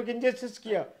 इकोनॉमिक इंजस्टिस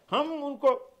किया, हम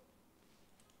उनको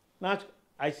नाच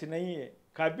ऐसे नहीं है,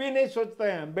 कभी नहीं सोचता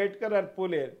है अंबेडकर और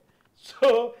फुले.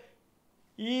 So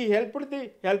he helped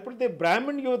the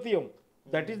Brahmin youthiyum.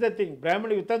 That is the thing,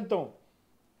 Brahmin युतंतों.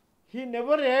 He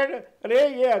never had अरे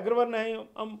ये अग्रवर्ण है,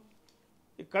 हम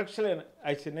कक्ष लेना,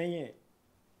 ऐसे नहीं है.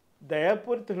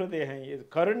 दयापूर्त हृदय हैं, ये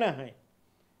करुणा है,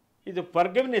 ये जो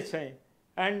फॉरगिवनेस है,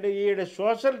 and ये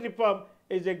social reform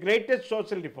is the greatest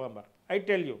social reformer. I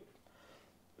tell you.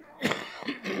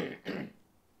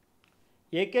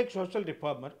 एक सोशल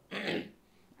रिफॉर्मर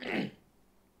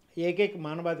एक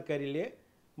मानवाधिकारी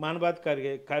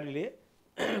लिए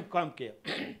काम किया.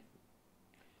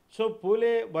 सो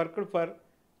फूले worked for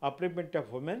upliftment of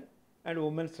women and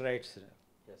women's rights.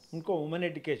 उनको women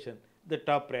education the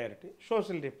top priority,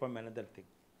 social reform another thing.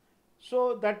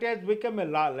 So that has become a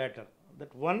law letter that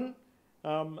one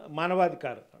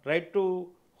मानवाधिकार, right to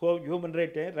human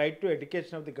right है, right to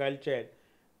education of the girl child,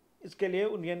 इसके लिए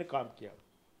उन्होंने काम किया.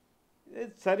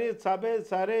 सारे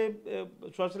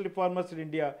social reformers in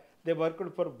India they worked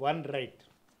for one right.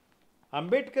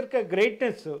 Ambedkar का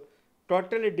greatness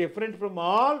totally different from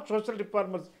all social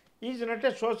reformers. Is not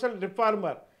a social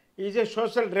reformer, is a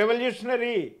social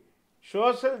revolutionary.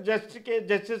 Social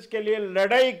justice के लिए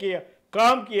लड़ाई किया,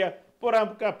 काम किया, पूरा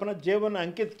अपना जीवन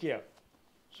अंकित किया.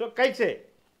 सो कैसे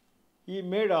he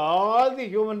made all the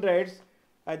human rights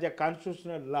as a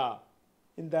constitutional law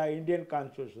in the Indian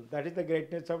Constitution. That is the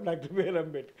greatness of Dr. B.R.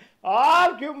 Ambedkar.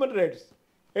 All human rights,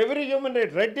 every human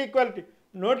right, right to equality,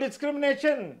 no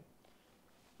discrimination.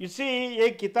 You see, ये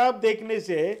किताब देखने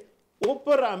से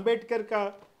ऊपर अंबेडकर का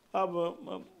अब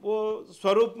वो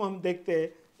स्वरूप में हम देखते,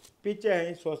 पीछे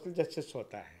है सोशल जस्टिस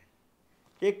होता है.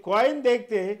 एक कॉइन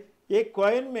देखते, एक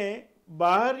कॉइन में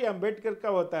बाहर ये अंबेडकर का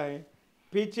होता है,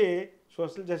 पीछे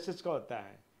सोशल जस्टिस का होता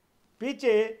है,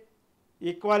 पीछे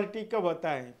इक्वालिटी का होता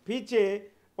है, पीछे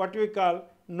what we call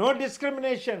no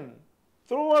discrimination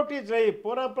through out is life.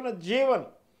 पूरा अपना जीवन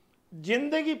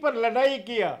जिंदगी पर लड़ाई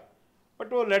किया,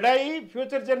 बट वो लड़ाई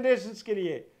फ्यूचर जनरेशंस के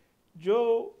लिए.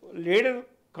 जो लीडर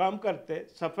काम करते,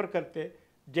 सफ़र करते,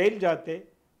 जेल जाते,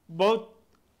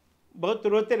 बहुत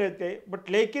रोते रहते, बट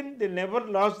लेकिन they never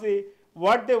loss the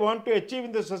what they want to achieve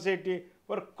in the society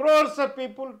for crores of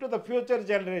people to the future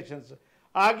generations.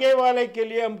 आगे वाले के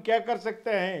लिए हम क्या कर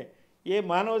सकते हैं. ये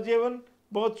मानव जीवन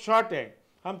बहुत शॉर्ट है,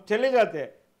 हम चले जाते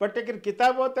हैं, बट लेकिन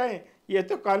किताब होता है, ये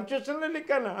तो कॉन्स्टिट्यूशन ने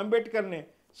लिखा ना अंबेडकर ने.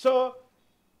 सो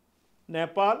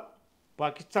नेपाल,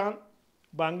 पाकिस्तान,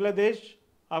 बांग्लादेश,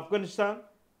 अफगानिस्तान,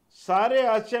 सारे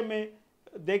आसिया में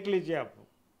देख लीजिए आप,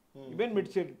 इवन मिड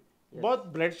ईस्ट बहुत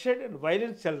ब्लडशेड एंड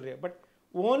वायलेंस चल रही है, but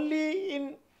only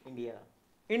in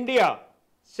India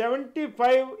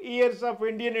 75 years of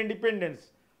Indian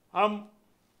independence हम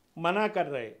मना कर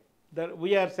रहे हैं.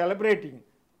 We are celebrating.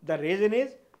 The reason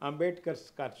is Ambedkar's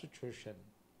constitution.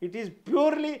 It is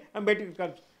purely Ambedkar's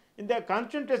constitution. In the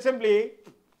Constituent Assembly,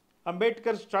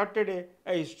 Ambedkar started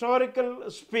a historical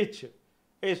speech,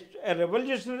 a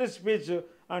revolutionary speech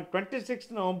on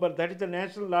 26th November. That is the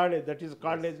national holiday. That is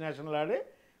called as national holiday.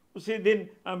 उसी दिन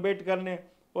Ambedkar ने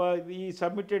he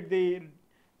submitted the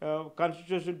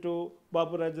constitution to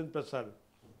Babu Rajendra Prasad.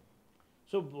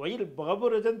 So while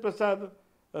Babu Rajendra Prasad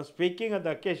speaking on the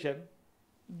occasion,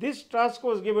 this task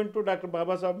was given to Dr.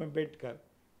 Babasaheb Ambedkar.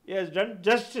 He has done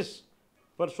justice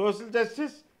for social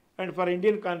justice and for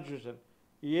Indian Constitution.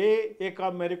 ये एक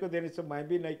काम मेरे को देने से मैं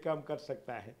भी नहीं काम कर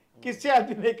सकता है, किसी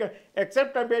आदमी नहीं कर,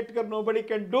 accept Ambedkar nobody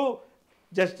can do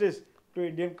justice to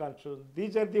Indian Constitution.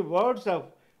 These are the words of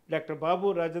Dr.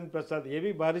 बाबू राजेंद्र प्रसाद. ये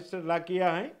भी बारिस्टर ला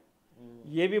किया है,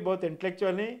 ये भी बहुत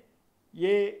इंटेलेक्चुअल है,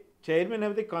 ये chairman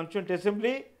of the constituent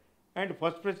assembly and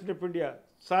first president of India,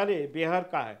 सारे बिहार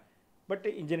का है, but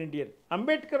Indian.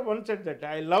 Ambedkar one said that,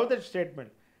 I love that statement,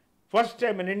 first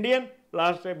time in Indian,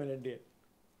 last time in Indian.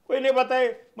 कोई नहीं बताए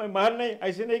मैं बाहर नहीं,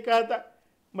 ऐसे नहीं कहा था,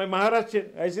 मैं महाराष्ट्र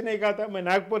से ऐसे नहीं कहा था, मैं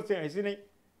नागपुर से ऐसे नहीं.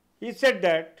 He said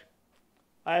that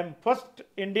I am first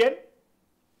Indian,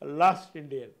 last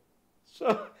Indian.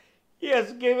 So he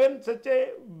has given such A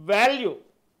value,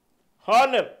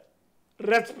 honor,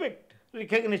 respect,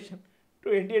 recognition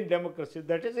to Indian democracy.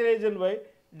 That is the reason why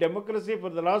democracy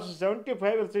for the last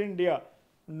 75 years in India,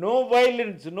 no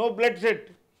violence, no bloodshed.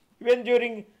 Even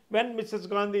during when Mrs.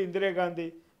 Gandhi, Indira Gandhi,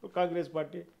 Congress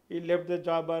party, he left the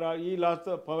job or he lost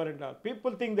the power and all.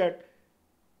 People think that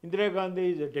Indira Gandhi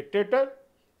is a dictator.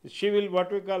 She will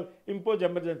what we call impose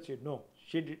emergency. No,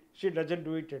 she doesn't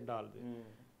do it and all.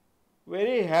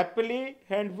 very happily,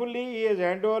 handfully, he has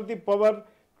handed over the power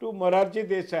to Morarji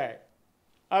Desai,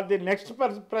 or the next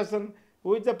person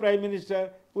who is the Prime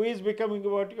Minister, who is becoming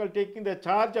what you call taking the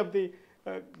charge of the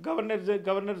governors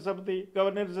of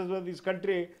this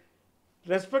country,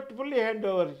 respectfully hand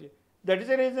over. That is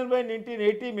the reason why in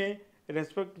 1980 May,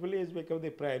 respectfully has become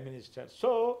the Prime Minister.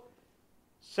 So,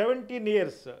 17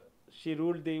 years she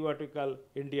ruled the what we call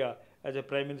India as a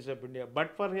Prime Minister of India.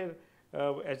 But for her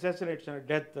assassination or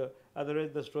death,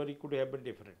 otherwise the story could have been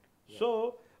different. Yeah.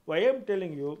 So, why I am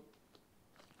telling you,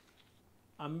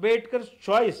 Ambedkar's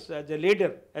choice as a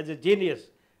leader, as a genius,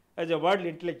 as a world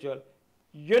intellectual,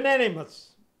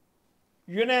 unanimous,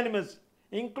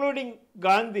 including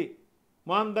Gandhi,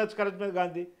 Mohandas Karamchand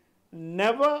Gandhi,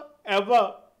 never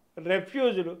ever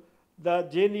refused the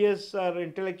genius or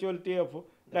intellectuality of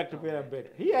Dr. P.R.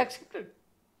 Ambedkar. He accepted.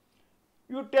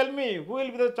 You tell me, who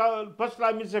will be the first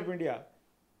Prime Minister of India?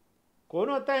 कौन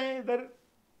होता है इधर?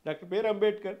 Dr. P.R.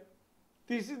 Ambedkar.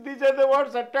 These are the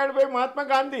words uttered by Mahatma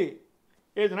Gandhi.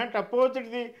 He has not opposed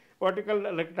the what you call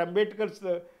like Ambedkar's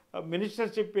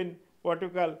ministership in what you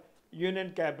call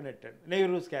Union Cabinet and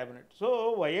Nehru's Cabinet.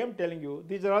 So why I am telling you,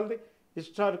 these are all the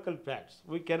historical facts.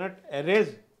 We cannot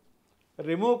erase,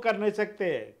 remove कर नहीं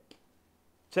सकते.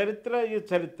 Charitra is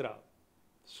Charitra.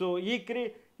 So he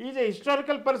is a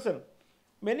historical person.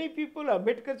 Many people,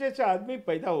 Ambedkar जैसे आदमी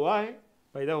पैदा हुआ है.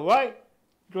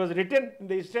 It was written in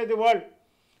the history of the world,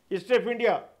 history of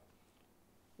India.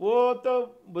 वो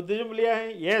तो बुद्धिज्म लिया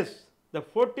है. Yes, the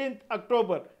 14th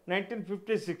October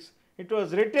 1956. It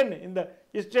was written in the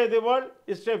history of the world,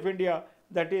 history of India,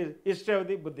 that is history of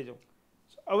the Buddhism.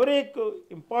 So, और एक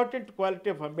important quality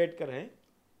of Ambedkar है,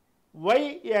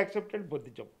 why he accepted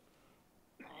Buddhism.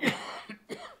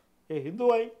 ये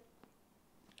हिंदू है,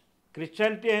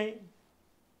 Christianity है,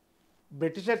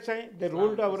 Britishers हैं, they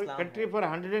ruled our country for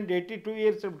 182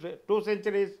 years, 2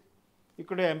 centuries. He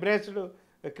could have embraced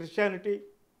Christianity,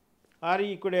 or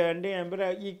he could have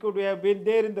been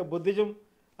there in the Buddhism,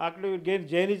 or could have gained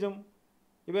Jainism.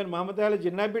 Even Muhammad Ali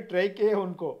Jinnah भी try किए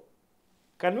उनको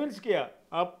convince किया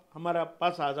आप हमारा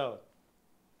पास आ जाओ.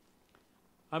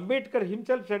 Ambedkar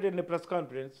himself said in a press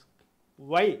conference,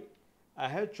 why I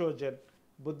have chosen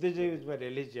Buddhism is my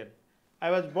religion.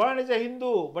 I was born as a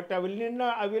Hindu, but I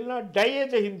will not die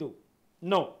as a Hindu.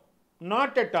 No,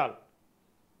 not at all.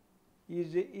 He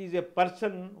is a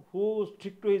person who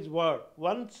sticks to his word.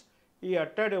 Once he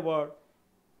uttered a word,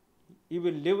 he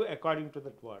will live according to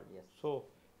that word. Yes. So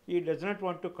he does not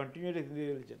want to continue the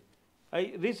Hindu religion.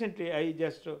 Recently I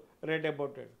just read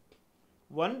about it.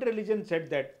 One religion said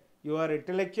that you are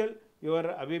intellectual, you are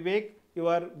avivek, you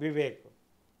are vivek.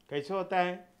 कैसे होता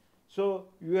है? So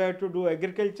you have to do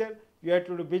agriculture, you have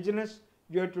to do business,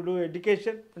 you have to do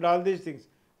education and all these things.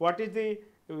 What is the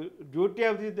duty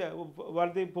of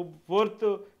the fourth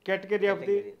category of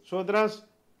the Sudras?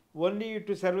 Only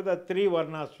to serve the 3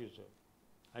 varnas.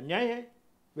 अन्याय है.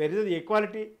 Where is the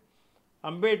equality?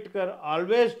 Ambedkar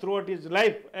always throughout his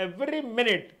life, every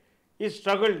minute, he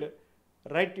struggled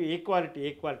right to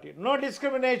equality. No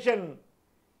discrimination.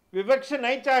 विवक्ष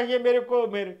नहीं चाहिए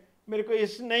मेरे को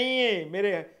इस नहीं है,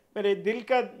 मेरे दिल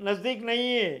का नज़दीक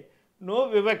नहीं है. No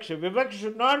vivaksha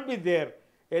should not be there,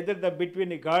 either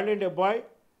between a girl and a boy,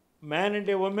 man and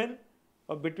a woman,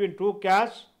 or between 2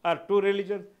 castes or 2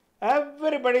 religions.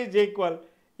 Everybody is equal.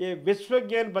 ये विश्व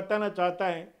ज्ञान बताना चाहता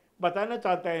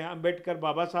है अंबेडकर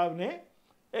बाबा साहब ने.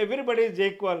 Everybody is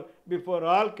equal before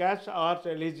all castes or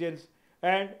religions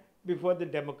and before the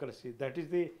democracy. That is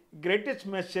the greatest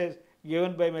message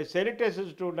given by my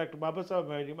salutations to Dr. Baba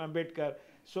Saheb Ambedkar.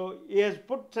 So he has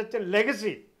put such a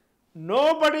legacy.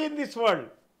 Nobody in this world,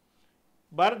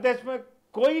 Bharat देश में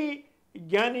कोई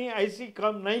ज्ञानी ऐसी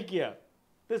काम नहीं किया.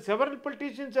 The several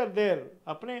politicians are there,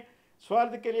 अपने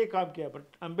स्वार्थ के लिए काम किया, but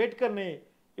अंबेडकर ने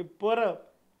पूरा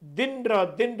दिन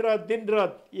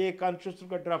रात ये कॉन्स्टिट्यूशन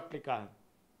का ड्राफ्ट लिखा है,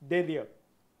 दे दिया.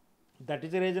 That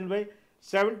is the reason why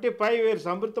 75 years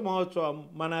Amrit Mahotsav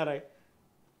मना रहे.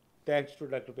 Thanks to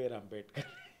Dr. B.R. Ambedkar.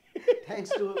 Thanks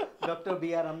to Dr.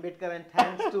 B.R. Ambedkar and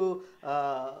thanks to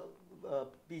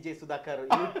P.J.Sudhakar,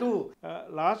 you too.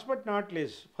 Last but not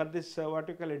least, for this what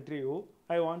you call interview,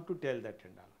 I want to tell that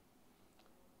and all.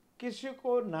 किसी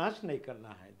को नाश नहीं करना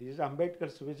है. This is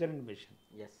Ambedkar's vision and mission.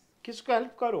 Yes. किसको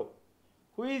help करो.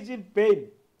 Who is in pain,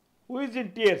 who is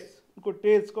in tears, उनको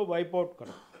tears को wipe out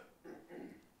करो.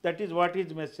 That is what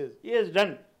his message. He has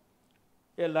done.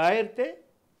 A lawyer थे,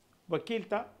 वकील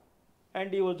था,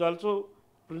 and he was also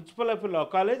principal of a law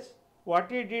college.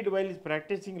 What he did while he is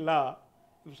practicing law,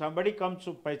 if somebody comes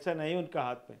to पैसा नहीं उनका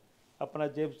हाथ में, अपना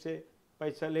जेब से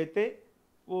पैसा लेते,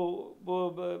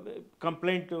 वो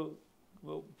कंप्लेंट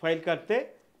फाइल करते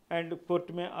एंड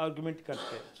कोर्ट में आर्गुमेंट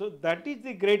करते हैं. So that is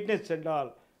the greatness and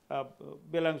all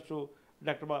belongs to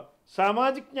doctor बाबा.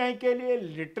 सामाजिक न्याय के लिए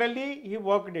literally he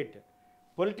worked it,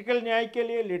 political न्याय के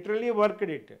लिए literally worked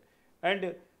it, and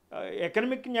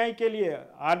economic न्याय के लिए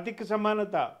आर्थिक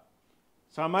समानता,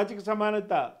 सामाजिक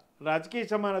समानता, राजकीय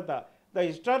समानता. The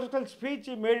historical speech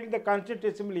he made in the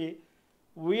constituent assembly,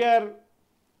 we are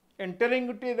entering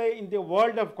into in the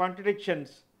world of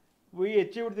contradictions. We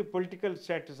achieved the political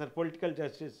status or political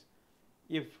justice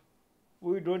if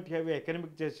we don't have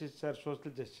economic justice or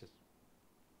social justice.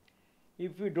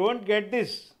 If we don't get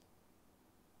this,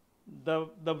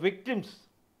 the victims,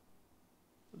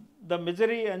 the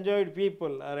misery enjoyed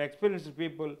people or experienced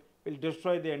people will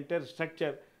destroy the entire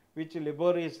structure which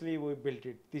laboriously we built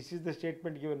it. This is the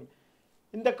statement given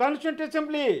in the Constituent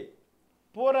Assembly.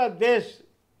 पूरा देश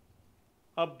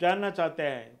अब जानना चाहते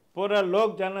हैं, पूरा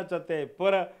लोग जानना चाहते हैं,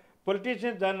 पूरा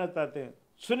पॉलिटिशियंस जानना चाहते हैं.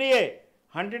 सुनिए,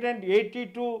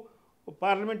 182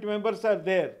 parliament members are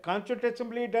there. Constituent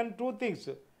assembly done 2 things.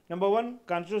 Number 1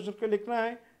 constitution को लिखना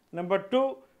है, नंबर 2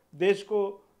 देश को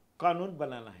कानून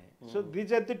बनाना है. So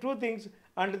these are the 2 things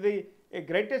under the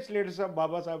greatest leaders of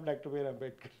बाबा साहब डॉक्टर बी आर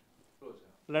अम्बेडकर.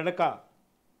 लड़का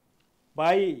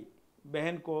भाई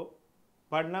बहन को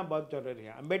पढ़ना बहुत जरूरी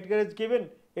है. Ambedkar is given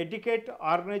educate,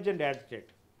 organize and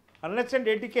agitate. Unless and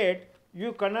educate,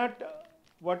 you cannot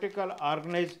what you call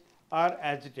organize or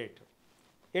agitate.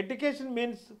 Education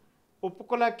means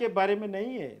उपकला के बारे में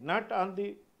नहीं है, not on the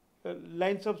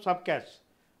lines of subcaste,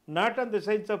 not on the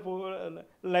science of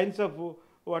lines of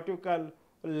what you call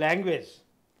language,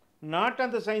 not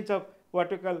on the science of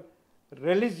what you call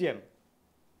religion.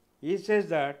 He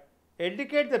says that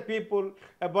educate the people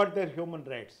about their human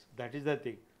rights. That is the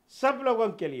thing. सब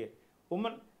लोगों के लिए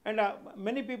women, and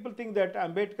many people think that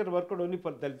Ambedkar worked only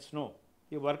for Dalits. No,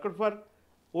 he worked for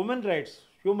women rights,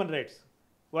 human rights.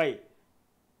 Why?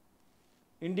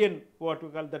 Indian, what we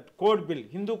call that code bill,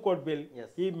 Hindu code bill, yes,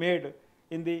 he made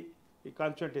in the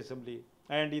Constituent Assembly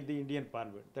and in the Indian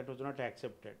Parliament. That was not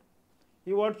accepted.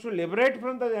 He wants to liberate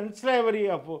from the enslavery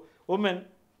of women.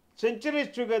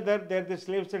 Centuries together, they are the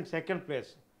slaves in second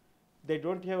place. They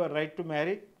don't have a right to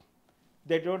marry.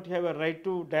 They don't have a right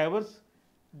to divorce.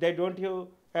 They don't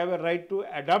have a right to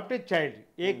adopt a child.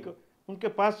 एक उनके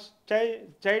पास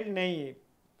child नहीं है,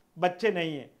 बच्चे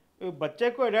नहीं है. बच्चे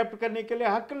को adopt करने के लिए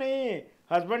हक नहीं है.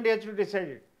 Husband has to decide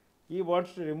it. He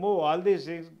wants to remove all this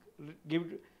things,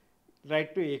 give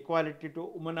right to equality to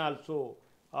women also.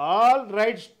 All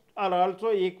rights are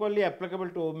also equally applicable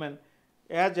to women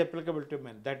as applicable to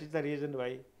men. That is the reason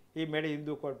why he made a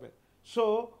Hindu code bill.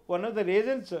 So one of the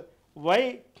reasons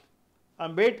why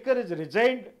Ambedkar is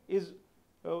resigned his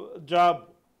job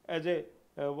as a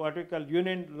what we call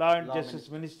Union Law and Justice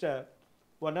Minister,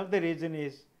 one of the reason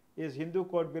is Hindu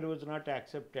code bill was not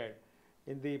accepted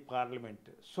in the parliament.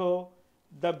 So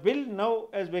the bill now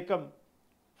has become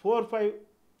 4-5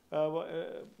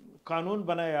 कानून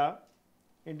बनाया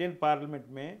Indian parliament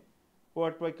में,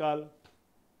 what we call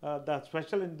the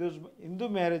special Hindu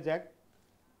marriage act,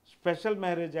 special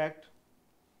marriage act,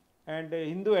 and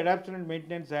Hindu adoption and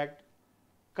maintenance act,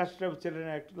 custody of children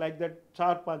act, like that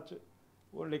 4-5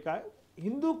 वो लिखा है.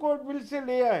 Hindu code bill से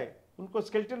लिया है, उनको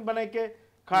स्केलेटन बना के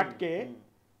काट के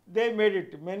they made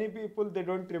it. Many people they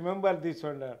don't remember this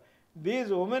one. These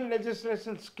women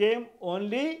legislations came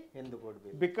only Hindu code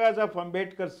bill because of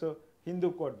Ambedkar's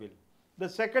Hindu code bill. The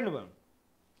second one,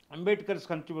 Ambedkar's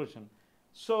contribution.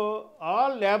 So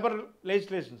all labor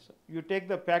legislations, you take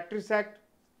the Factories Act,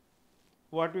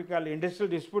 what we call Industrial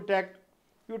Dispute Act,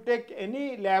 you take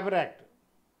any labor act.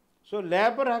 So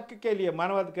labor हक के लिए,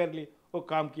 मानवाधिकार के लिए वो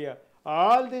काम किया.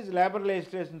 All these labor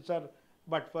legislations are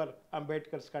but for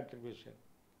Ambedkar's contribution.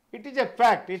 It is a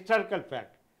fact, historical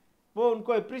fact. वो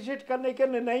उनको अप्रिशिएट करने के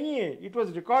लिए नहीं है. It was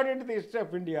recorded in the history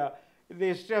of India, the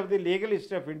history of the legal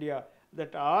history of India,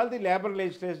 that all the labor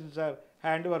legislations are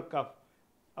handwork of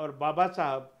our Baba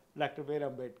Sahab, Dr. B.R.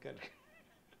 Ambedkar.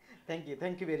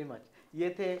 Thank you very much. ये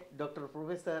थे doctor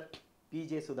professor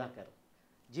P.J. Sudhakar,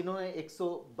 जिन्होंने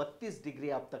 132 degree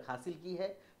अब तक हासिल की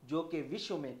है, जो कि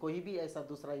विश्व में कोई भी ऐसा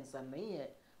दूसरा इंसान नहीं है,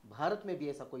 भारत में भी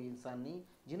ऐसा कोई इंसान नहीं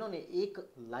जिन्होंने एक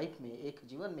लाइफ में, एक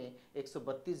जीवन में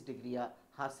 132 डिग्रियां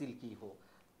हासिल की हो.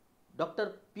 Doctor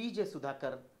P.J.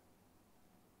 Sudhakar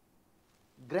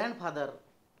grandfather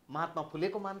Mahatma Phule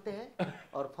को मानते हैं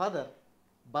और फादर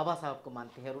बाबा साहब को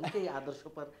मानते हैं और उनके आदर्शों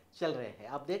पर चल रहे हैं.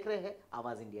 आप देख रहे हैं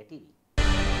आवाज इंडिया टीवी.